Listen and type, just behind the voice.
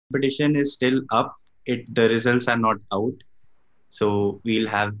competition is still up. The results are not out. So we'll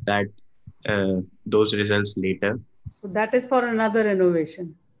have those results later. So that is for another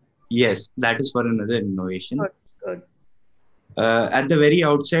innovation. Yes, that is for another innovation. Good, good. At the very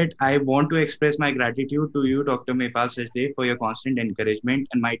outset, I want to express my gratitude to you, Dr. Mepal Sachdeva, for your constant encouragement,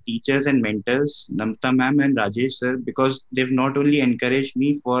 and my teachers and mentors, Namta ma'am and Rajesh sir, because they've not only encouraged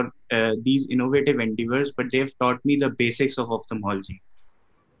me for these innovative endeavors, but they've taught me the basics of ophthalmology.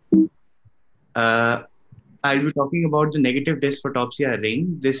 Uh, I'll be talking about the negative dysphotopsia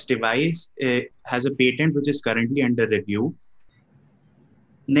ring. This device has a patent which is currently under review.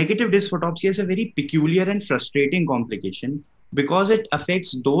 Negative dysphotopsia is a very peculiar and frustrating complication because it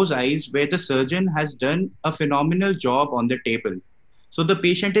affects those eyes where the surgeon has done a phenomenal job on the table. So the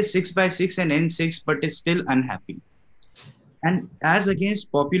patient is 6 by 6 and N6 but is still unhappy. And as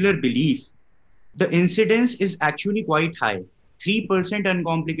against popular belief, the incidence is actually quite high. 3%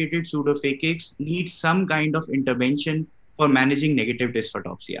 uncomplicated pseudophakics need some kind of intervention for managing negative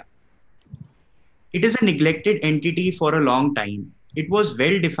dysphotopsia. It is a neglected entity for a long time. It was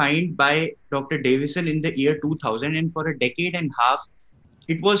well defined by Dr. Davison in the year 2000, and for a decade and a half,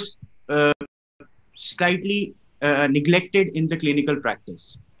 it was slightly neglected in the clinical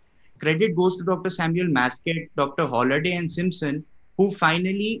practice. Credit goes to Dr. Samuel Maskett, Dr. Holliday, and Simpson, who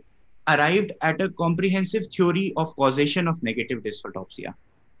finally arrived at a comprehensive theory of causation of negative dysphotopsia.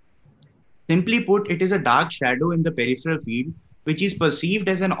 Simply put, it is a dark shadow in the peripheral field, which is perceived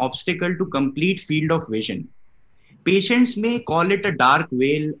as an obstacle to complete field of vision. Patients may call it a dark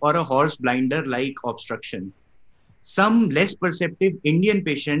veil or a horse blinder like obstruction. Some less perceptive Indian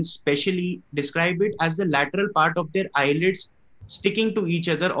patients specially describe it as the lateral part of their eyelids sticking to each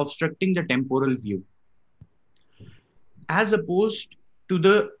other, obstructing the temporal view. As opposed to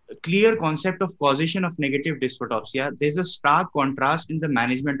the clear concept of causation of negative dysphotopsia, there's a stark contrast in the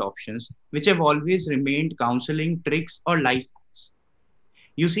management options, which have always remained counseling, tricks, or life hacks.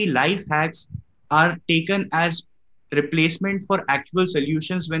 You see, life hacks are taken as replacement for actual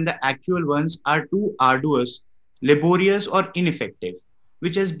solutions when the actual ones are too arduous, laborious, or ineffective,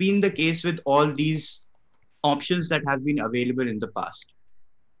 which has been the case with all these options that have been available in the past.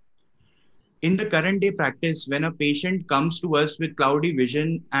 In the current day practice, when a patient comes to us with cloudy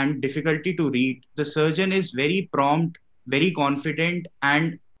vision and difficulty to read, the surgeon is very prompt, very confident,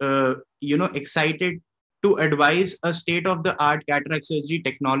 and excited to advise a state-of-the-art cataract surgery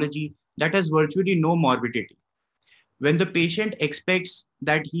technology that has virtually no morbidity. When the patient expects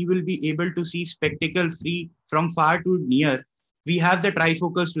that he will be able to see spectacle free from far to near, we have the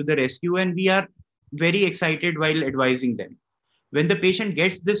trifocals to the rescue, and we are very excited while advising them. When the patient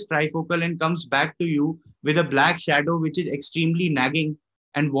gets this trifocal and comes back to you with a black shadow which is extremely nagging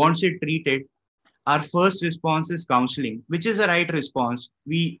and wants it treated, our first response is counseling, which is the right response.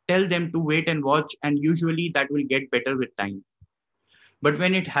 We tell them to wait and watch, and usually that will get better with time. But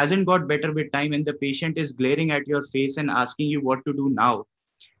when it hasn't got better with time and the patient is glaring at your face and asking you what to do now,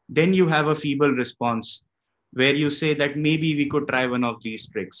 then you have a feeble response where you say that maybe we could try one of these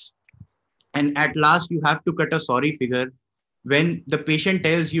tricks. And at last, you have to cut a sorry figure when the patient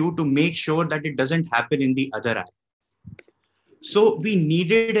tells you to make sure that it doesn't happen in the other eye. So we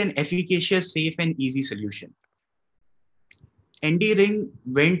needed an efficacious, safe, and easy solution. ND Ring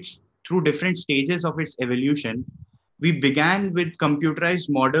went through different stages of its evolution. We began with computerized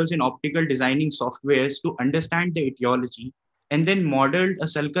models in optical designing softwares to understand the etiology, and then modeled a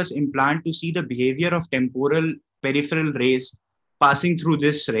sulcus implant to see the behavior of temporal peripheral rays passing through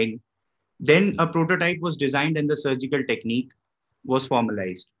this ring. Then a prototype was designed and the surgical technique was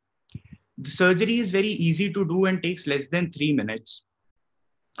formalized. The surgery is very easy to do and takes less than 3 minutes.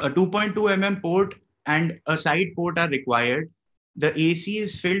 A 2.2 mm port and a side port are required. The AC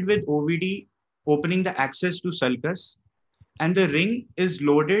is filled with OVD, opening the access to sulcus, and the ring is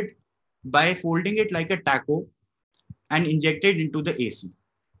loaded by folding it like a taco and injected into the AC.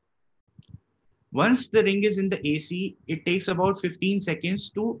 Once the ring is in the AC, it takes about 15 seconds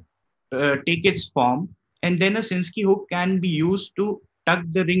to take its form, and then a Sinskey hook can be used to tuck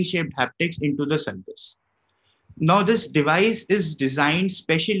the ring-shaped haptics into the sulcus. Now, this device is designed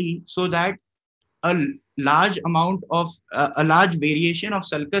specially so that a large variation of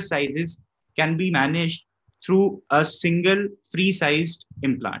sulcus sizes can be managed through a single free-sized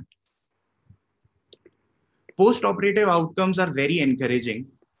implant. Post-operative outcomes are very encouraging.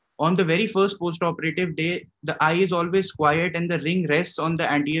 On the very first post-operative day, the eye is always quiet and the ring rests on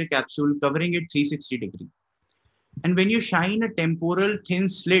the anterior capsule, covering it 360 degrees. And when you shine a temporal thin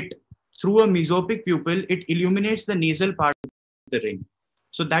slit through a mesopic pupil, it illuminates the nasal part of the ring.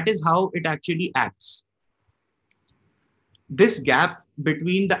 So that is how it actually acts. This gap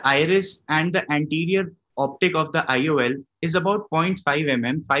between the iris and the anterior optic of the IOL is about 0.5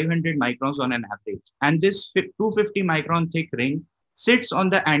 mm, 500 microns on an average. And this 250 micron thick ring sits on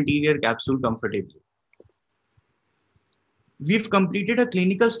the anterior capsule comfortably. We've completed a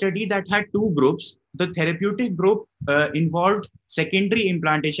clinical study that had two groups. The therapeutic group involved secondary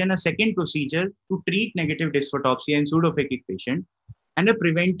implantation, a second procedure to treat negative dysphotopsia in pseudophakic patients, and a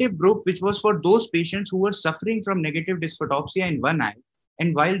preventive group, which was for those patients who were suffering from negative dysphotopsia in one eye.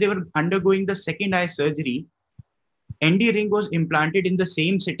 And while they were undergoing the second eye surgery, ND ring was implanted in the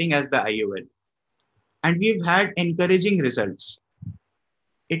same setting as the IOL. And we've had encouraging results.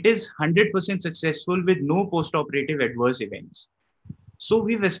 It is 100% successful with no postoperative adverse events. So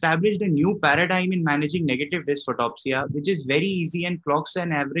we've established a new paradigm in managing negative dysphotopsia, which is very easy and clocks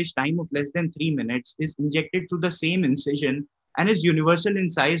an average time of less than 3 minutes, is injected through the same incision, and is universal in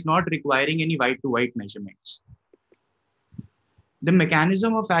size, not requiring any white-to-white measurements. The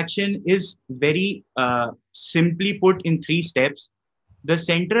mechanism of action is very simply put in 3 steps. The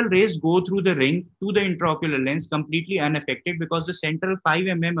central rays go through the ring to the intraocular lens completely unaffected because the central 5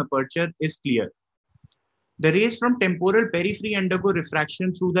 mm aperture is clear. The rays from temporal periphery undergo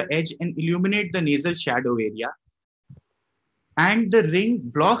refraction through the edge and illuminate the nasal shadow area. And the ring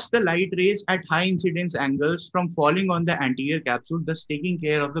blocks the light rays at high incidence angles from falling on the anterior capsule, thus taking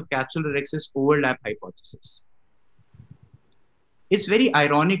care of the capsular axis overlap hypothesis. It's very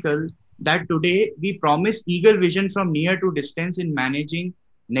ironical that today we promise eagle vision from near to distance in managing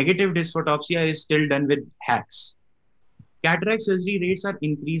negative dysphotopsia is still done with hacks. Cataract surgery rates are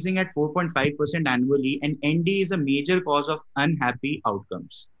increasing at 4.5% annually, and ND is a major cause of unhappy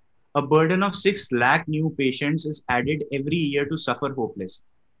outcomes. A burden of 6 lakh new patients is added every year to suffer hopelessly.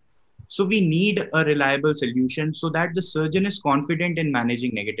 So we need a reliable solution so that the surgeon is confident in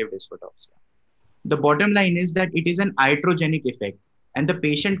managing negative dysphotopsia. The bottom line is that it is an iatrogenic effect, and the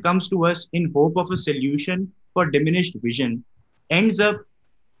patient comes to us in hope of a solution for diminished vision, ends up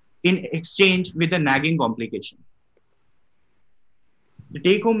in exchange with a nagging complication. The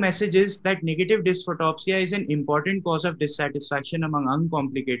take-home message is that negative dysphotopsia is an important cause of dissatisfaction among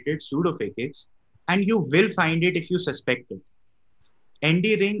uncomplicated pseudophakics, and you will find it if you suspect it.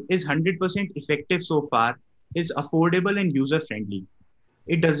 ND ring is 100% effective so far, is affordable and user-friendly.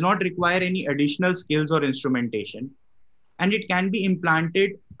 It does not require any additional skills or instrumentation, and it can be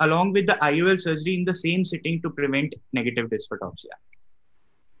implanted along with the IOL surgery in the same sitting to prevent negative dysphotopsia.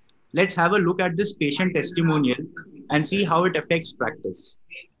 Let's have a look at this patient testimonial and see how it affects practice.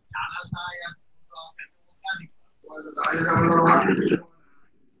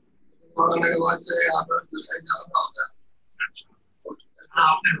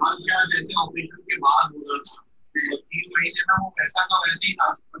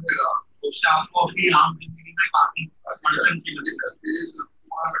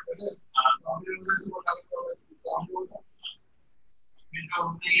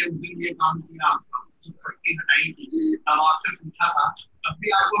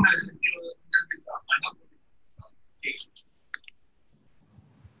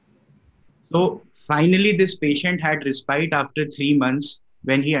 So finally, this patient had respite after 3 months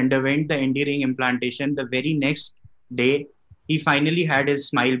when he underwent the ND ring implantation. The very next day, he finally had his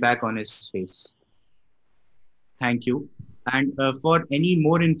smile back on his face. Thank you. And for any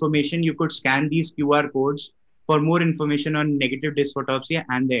more information, you could scan these QR codes for more information on negative dysphotopsia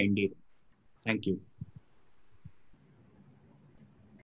and the ND ring. Thank you.